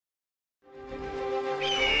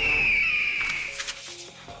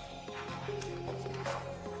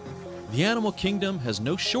The animal kingdom has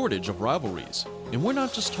no shortage of rivalries, and we're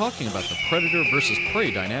not just talking about the predator versus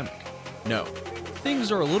prey dynamic. No,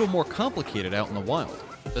 things are a little more complicated out in the wild,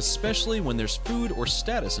 especially when there's food or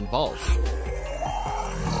status involved.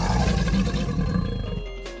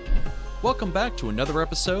 Welcome back to another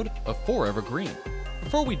episode of Forever Green.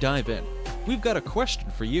 Before we dive in, we've got a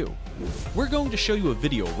question for you. We're going to show you a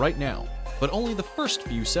video right now, but only the first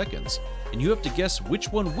few seconds, and you have to guess which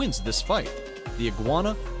one wins this fight, the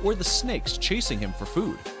iguana or the snakes chasing him for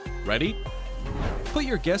food. Ready? Put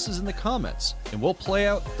your guesses in the comments, and we'll play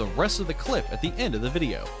out the rest of the clip at the end of the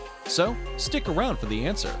video. So, stick around for the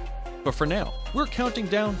answer. But for now, we're counting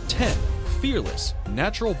down 10 fearless,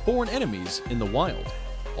 natural-born enemies in the wild.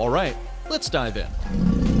 Alright, let's dive in.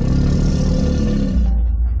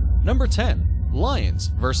 Number 10. Lions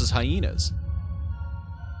versus hyenas.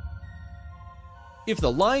 If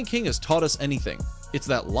the Lion King has taught us anything, it's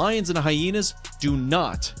that lions and hyenas do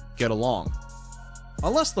not get along.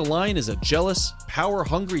 Unless the lion is a jealous,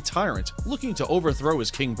 power-hungry tyrant looking to overthrow his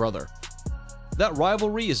king brother. That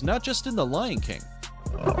rivalry is not just in the Lion King.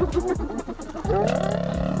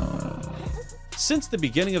 Since the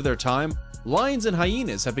beginning of their time, lions and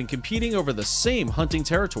hyenas have been competing over the same hunting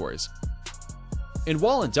territories. And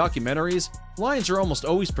while in documentaries, lions are almost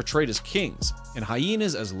always portrayed as kings and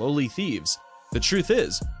hyenas as lowly thieves, the truth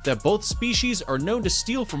is that both species are known to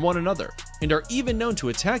steal from one another and are even known to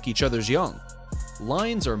attack each other's young.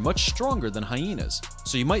 Lions are much stronger than hyenas,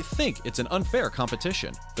 so you might think it's an unfair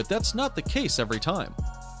competition, but that's not the case every time.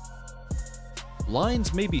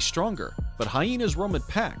 Lions may be stronger, but hyenas roam in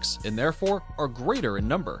packs and therefore are greater in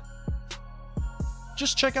number.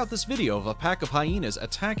 Just check out this video of a pack of hyenas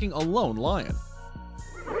attacking a lone lion.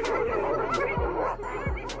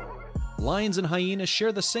 Lions and hyenas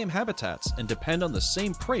share the same habitats and depend on the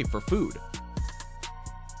same prey for food.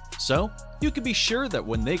 So, you can be sure that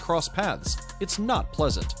when they cross paths, it's not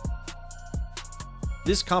pleasant.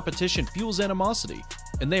 This competition fuels animosity,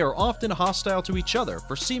 and they are often hostile to each other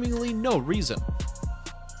for seemingly no reason.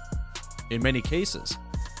 In many cases,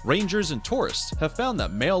 rangers and tourists have found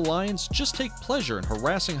that male lions just take pleasure in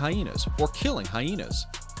harassing hyenas or killing hyenas.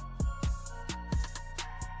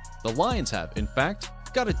 The lions have, in fact,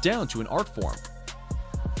 got it down to an art form.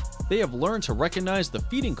 They have learned to recognize the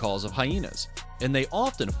feeding calls of hyenas, and they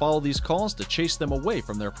often follow these calls to chase them away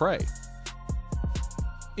from their prey.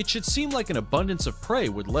 It should seem like an abundance of prey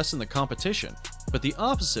would lessen the competition, but the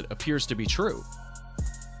opposite appears to be true.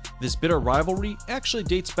 This bitter rivalry actually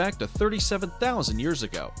dates back to 37,000 years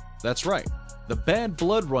ago. That's right, the bad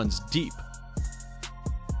blood runs deep.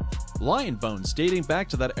 Lion bones dating back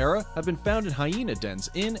to that era have been found in hyena dens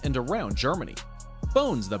in and around Germany.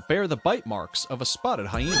 Bones that bear the bite marks of a spotted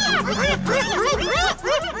hyena.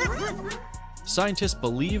 Scientists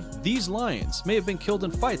believe these lions may have been killed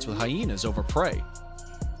in fights with hyenas over prey.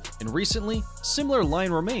 And recently, similar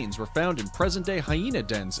lion remains were found in present-day hyena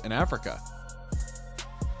dens in Africa.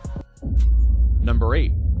 Number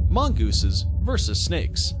 8. Mongooses versus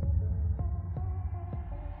snakes.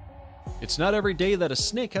 It's not every day that a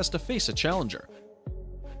snake has to face a challenger.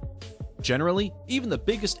 Generally, even the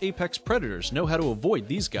biggest apex predators know how to avoid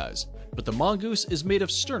these guys, but the mongoose is made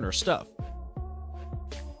of sterner stuff.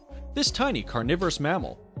 This tiny carnivorous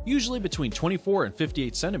mammal, usually between 24 and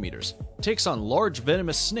 58 centimeters, takes on large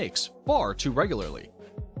venomous snakes far too regularly.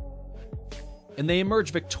 And they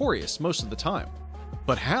emerge victorious most of the time.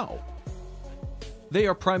 But how? They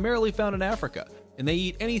are primarily found in Africa, and they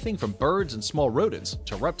eat anything from birds and small rodents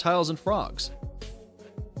to reptiles and frogs.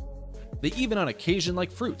 They even on occasion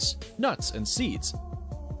like fruits, nuts, and seeds.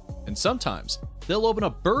 And sometimes, they'll open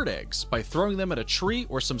up bird eggs by throwing them at a tree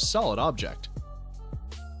or some solid object.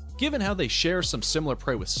 Given how they share some similar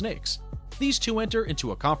prey with snakes, these two enter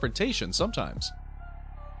into a confrontation sometimes.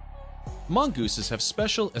 Mongooses have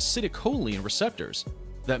special acetylcholine receptors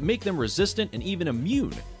that make them resistant and even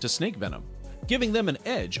immune to snake venom, giving them an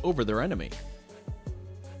edge over their enemy.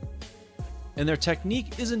 And their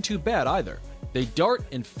technique isn't too bad either. They dart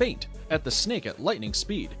and feint at the snake at lightning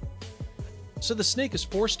speed. So the snake is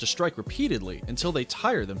forced to strike repeatedly until they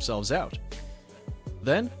tire themselves out.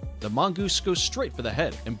 Then, the mongoose goes straight for the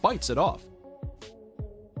head and bites it off.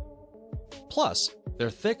 Plus, their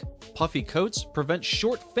thick, puffy coats prevent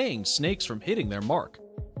short-fanged snakes from hitting their mark.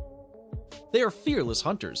 They are fearless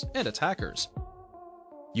hunters and attackers.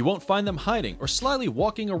 You won't find them hiding or slyly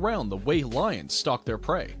walking around the way lions stalk their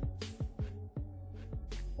prey.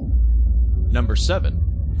 Number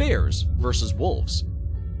 7. Bears versus wolves.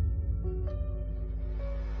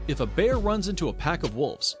 If a bear runs into a pack of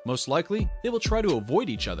wolves, most likely they will try to avoid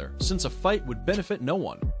each other since a fight would benefit no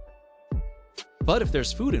one. But if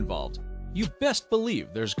there's food involved, you best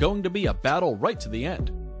believe there's going to be a battle right to the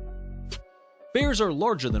end. Bears are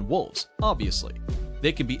larger than wolves, obviously.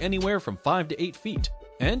 They can be anywhere from 5 to 8 feet,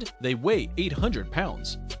 and they weigh 800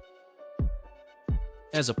 pounds.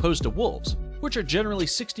 As opposed to wolves, which are generally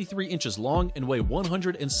 63 inches long and weigh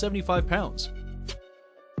 175 pounds.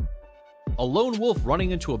 A lone wolf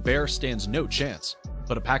running into a bear stands no chance,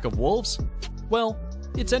 but a pack of wolves? Well,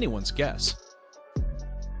 it's anyone's guess.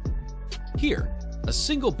 Here, a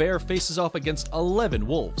single bear faces off against 11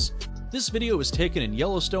 wolves. This video was taken in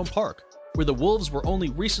Yellowstone Park, where the wolves were only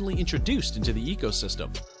recently introduced into the ecosystem.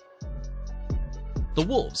 The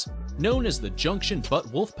wolves, known as the Junction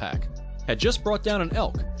Butte Wolf Pack, had just brought down an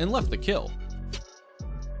elk and left the kill.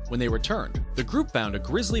 When they returned, the group found a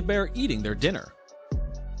grizzly bear eating their dinner.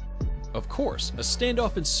 Of course, a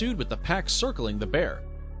standoff ensued with the pack circling the bear.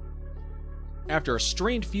 After a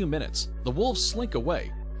strained few minutes, the wolves slink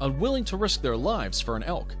away, unwilling to risk their lives for an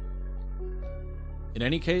elk. In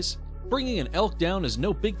any case, bringing an elk down is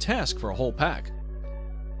no big task for a whole pack.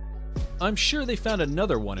 I'm sure they found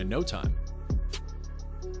another one in no time.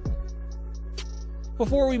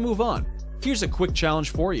 Before we move on, here's a quick challenge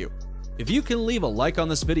for you. If you can leave a like on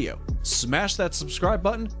this video, smash that subscribe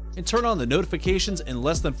button, and turn on the notifications in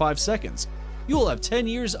less than 5 seconds, you will have 10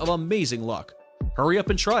 years of amazing luck. Hurry up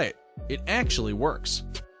and try it. It actually works.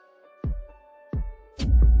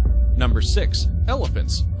 Number 6.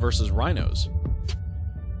 Elephants versus rhinos.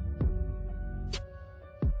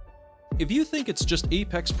 If you think it's just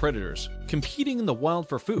apex predators competing in the wild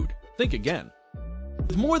for food, think again.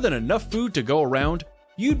 With more than enough food to go around,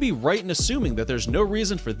 you'd be right in assuming that there's no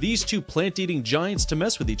reason for these two plant-eating giants to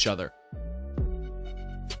mess with each other.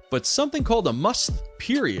 But something called a must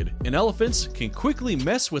period in elephants can quickly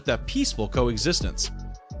mess with that peaceful coexistence.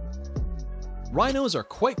 Rhinos are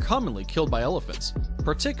quite commonly killed by elephants,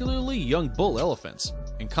 particularly young bull elephants,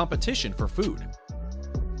 in competition for food.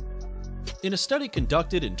 In a study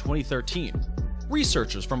conducted in 2013,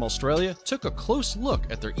 researchers from Australia took a close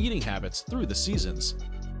look at their eating habits through the seasons.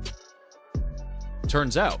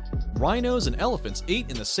 Turns out, rhinos and elephants ate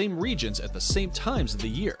in the same regions at the same times of the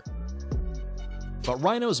year. But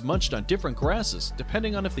rhinos munched on different grasses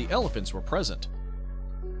depending on if the elephants were present.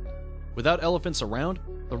 Without elephants around,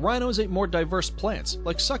 the rhinos ate more diverse plants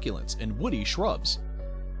like succulents and woody shrubs.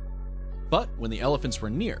 But when the elephants were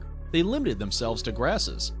near, they limited themselves to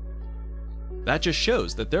grasses. That just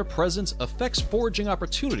shows that their presence affects foraging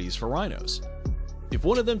opportunities for rhinos. If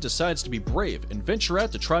one of them decides to be brave and venture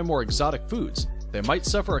out to try more exotic foods, they might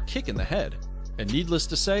suffer a kick in the head, and needless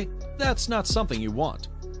to say, that's not something you want.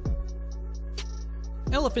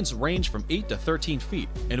 Elephants range from 8 to 13 feet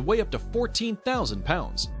and weigh up to 14,000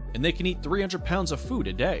 pounds, and they can eat 300 pounds of food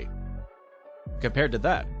a day. Compared to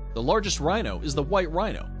that, the largest rhino is the white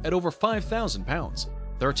rhino at over 5,000 pounds,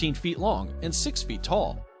 13 feet long and 6 feet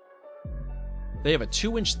tall. They have a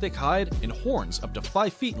 2-inch thick hide and horns up to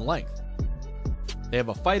 5 feet in length. They have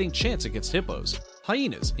a fighting chance against hippos,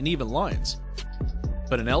 hyenas, and even lions.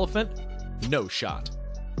 But an elephant? No shot.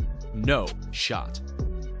 No shot.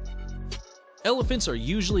 Elephants are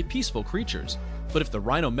usually peaceful creatures, but if the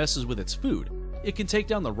rhino messes with its food, it can take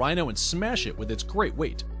down the rhino and smash it with its great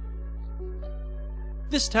weight.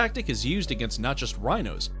 This tactic is used against not just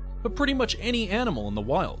rhinos, but pretty much any animal in the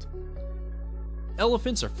wild.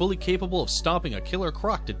 Elephants are fully capable of stomping a killer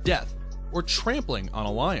croc to death or trampling on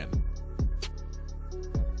a lion.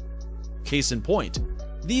 Case in point,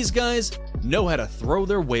 these guys know how to throw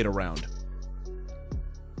their weight around.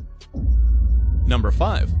 Number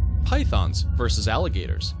 5. Pythons versus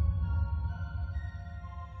alligators.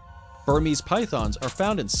 Burmese pythons are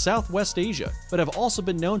found in Southwest Asia, but have also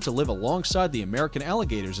been known to live alongside the American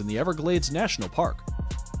alligators in the Everglades National Park.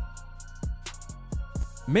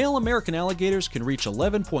 Male American alligators can reach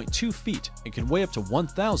 11.2 feet and can weigh up to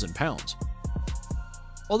 1,000 pounds.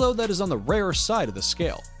 Although that is on the rarer side of the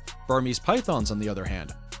scale, Burmese pythons, on the other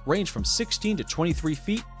hand, range from 16 to 23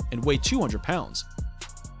 feet and weigh 200 pounds.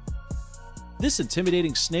 This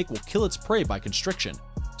intimidating snake will kill its prey by constriction,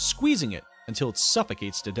 squeezing it until it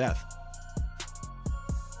suffocates to death.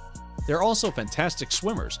 They're also fantastic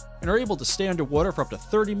swimmers and are able to stay underwater for up to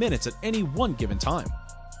 30 minutes at any one given time.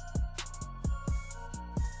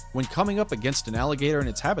 When coming up against an alligator in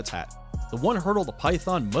its habitat, the one hurdle the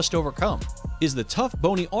python must overcome is the tough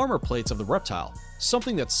bony armor plates of the reptile,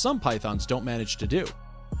 something that some pythons don't manage to do.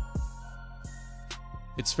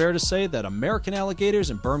 It's fair to say that American alligators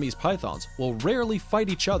and Burmese pythons will rarely fight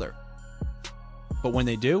each other. But when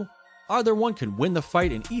they do, either one can win the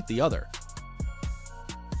fight and eat the other.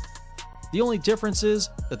 The only difference is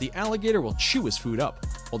that the alligator will chew his food up,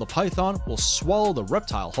 while the python will swallow the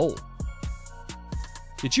reptile whole.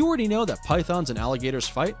 Did you already know that pythons and alligators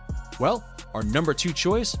fight? Well, our number 2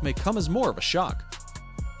 choice may come as more of a shock.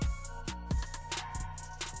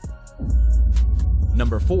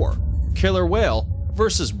 Number 4. Killer whale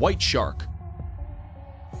versus white shark.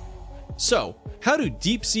 So, how do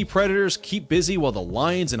deep-sea predators keep busy while the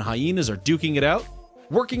lions and hyenas are duking it out?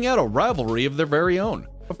 Working out a rivalry of their very own,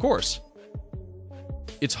 of course.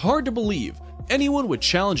 It's hard to believe anyone would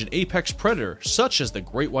challenge an apex predator such as the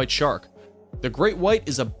great white shark. The great white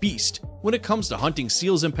is a beast when it comes to hunting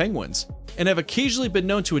seals and penguins, and have occasionally been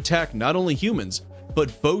known to attack not only humans,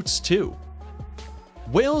 but boats too.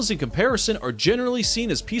 Whales in comparison are generally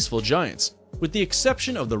seen as peaceful giants, with the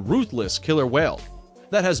exception of the ruthless killer whale,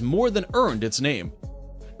 that has more than earned its name.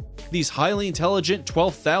 These highly intelligent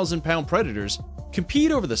 12,000-pound predators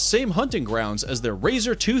compete over the same hunting grounds as their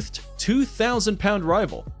razor-toothed 2,000-pound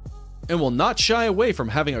rival, and will not shy away from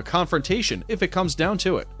having a confrontation if it comes down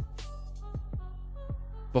to it.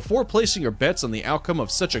 Before placing your bets on the outcome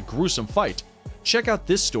of such a gruesome fight, check out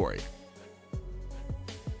this story.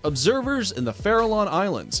 Observers in the Farallon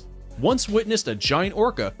Islands once witnessed a giant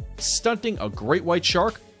orca stunting a great white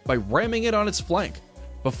shark by ramming it on its flank,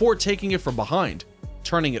 before taking it from behind,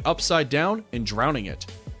 turning it upside down and drowning it.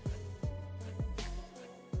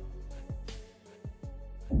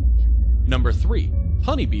 Number 3.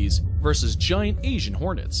 Honeybees versus giant Asian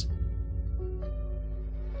hornets.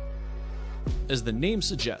 As the name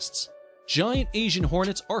suggests, giant Asian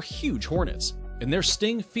hornets are huge hornets, and their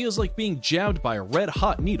sting feels like being jabbed by a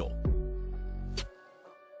red-hot needle.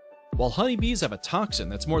 While honeybees have a toxin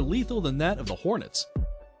that's more lethal than that of the hornets,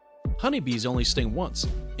 honeybees only sting once,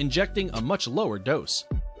 injecting a much lower dose.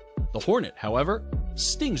 The hornet, however,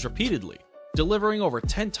 stings repeatedly, delivering over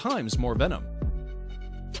 10 times more venom.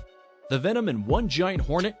 The venom in one giant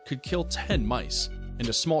hornet could kill 10 mice, and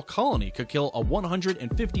a small colony could kill a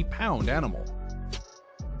 150-pound animal.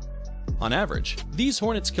 On average, these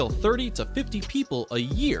hornets kill 30 to 50 people a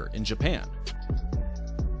year in Japan.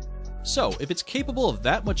 So, if it's capable of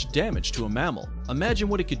that much damage to a mammal, imagine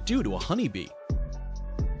what it could do to a honeybee.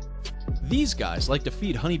 These guys like to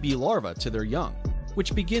feed honeybee larvae to their young,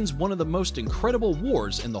 which begins one of the most incredible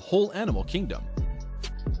wars in the whole animal kingdom.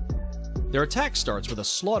 Their attack starts with a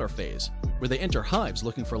slaughter phase, where they enter hives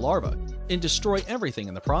looking for larvae, and destroy everything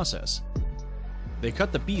in the process. They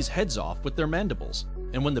cut the bees' heads off with their mandibles,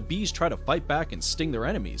 and when the bees try to fight back and sting their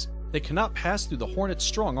enemies, they cannot pass through the hornet's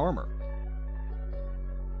strong armor.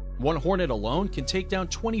 One hornet alone can take down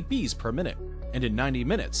 20 bees per minute, and in 90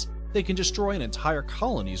 minutes, they can destroy an entire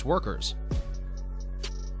colony's workers.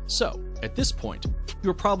 So, at this point,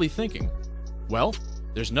 you're probably thinking, well,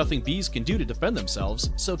 there's nothing bees can do to defend themselves,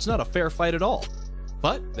 so it's not a fair fight at all.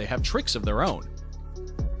 But they have tricks of their own.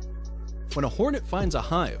 When a hornet finds a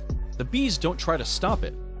hive, the bees don't try to stop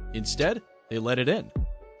it. Instead, they let it in.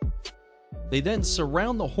 They then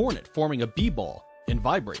surround the hornet, forming a bee ball, and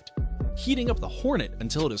vibrate, heating up the hornet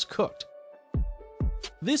until it is cooked.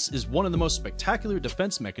 This is one of the most spectacular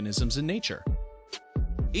defense mechanisms in nature.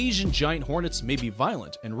 Asian giant hornets may be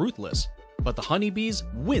violent and ruthless, but the honeybees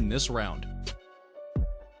win this round.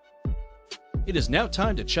 It is now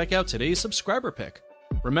time to check out today's subscriber pick.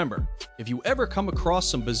 Remember, if you ever come across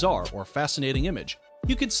some bizarre or fascinating image,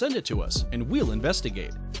 you can send it to us and we'll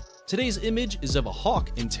investigate. Today's image is of a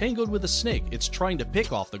hawk entangled with a snake it's trying to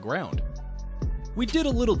pick off the ground. We did a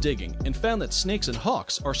little digging and found that snakes and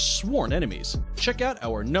hawks are sworn enemies. Check out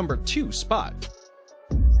our number 2 spot.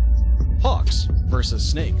 Hawks versus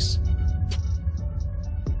snakes.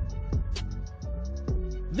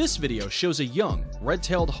 This video shows a young,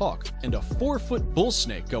 red-tailed hawk and a 4-foot bull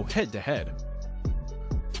snake go head-to-head.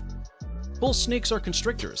 Bull snakes are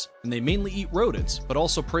constrictors, and they mainly eat rodents, but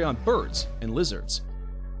also prey on birds and lizards.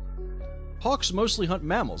 Hawks mostly hunt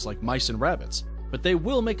mammals like mice and rabbits, but they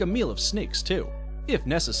will make a meal of snakes too, if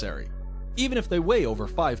necessary, even if they weigh over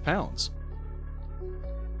 5 pounds.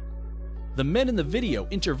 The men in the video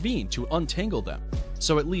intervened to untangle them,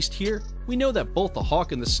 so at least here, we know that both the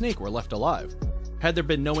hawk and the snake were left alive. Had there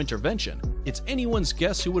been no intervention, it's anyone's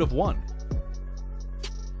guess who would have won.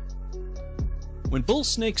 When bull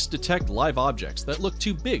snakes detect live objects that look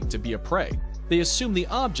too big to be a prey, they assume the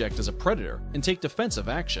object is a predator and take defensive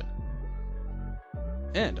action.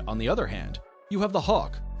 And on the other hand, you have the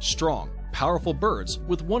hawk, strong, powerful birds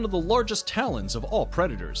with one of the largest talons of all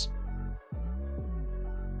predators.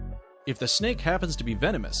 If the snake happens to be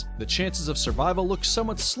venomous, the chances of survival look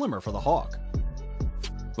somewhat slimmer for the hawk.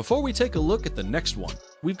 Before we take a look at the next one,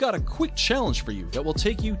 we've got a quick challenge for you that will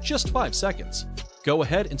take you just 5 seconds. Go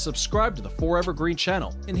ahead and subscribe to the Forever Green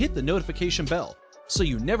channel and hit the notification bell so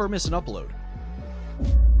you never miss an upload.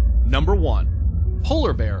 Number 1.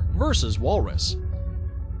 Polar bear versus walrus.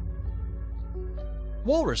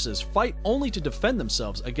 Walruses fight only to defend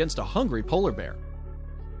themselves against a hungry polar bear.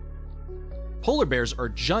 Polar bears are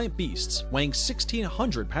giant beasts weighing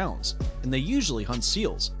 1,600 pounds, and they usually hunt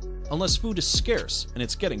seals, unless food is scarce and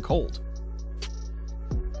it's getting cold.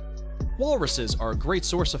 Walruses are a great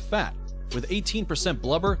source of fat, with 18%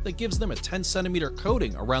 blubber that gives them a 10-centimeter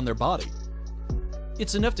coating around their body.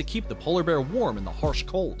 It's enough to keep the polar bear warm in the harsh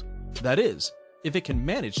cold. That is, if it can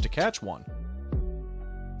manage to catch one.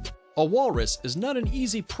 A walrus is not an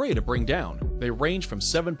easy prey to bring down. They range from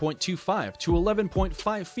 7.25 to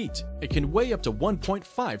 11.5 feet. It can weigh up to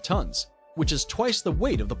 1.5 tons, which is twice the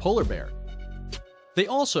weight of the polar bear. They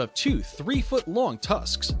also have two 3-foot-long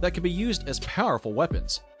tusks that can be used as powerful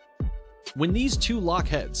weapons. When these two lock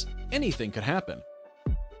heads, anything could happen.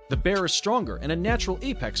 The bear is stronger and a natural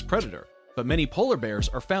apex predator, but many polar bears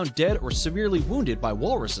are found dead or severely wounded by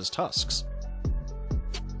walruses' tusks.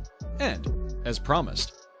 And, as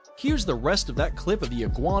promised, here's the rest of that clip of the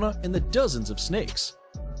iguana and the dozens of snakes.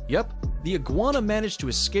 Yep, the iguana managed to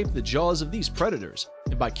escape the jaws of these predators,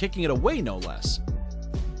 and by kicking it away no less.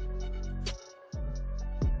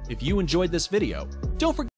 If you enjoyed this video, don't forget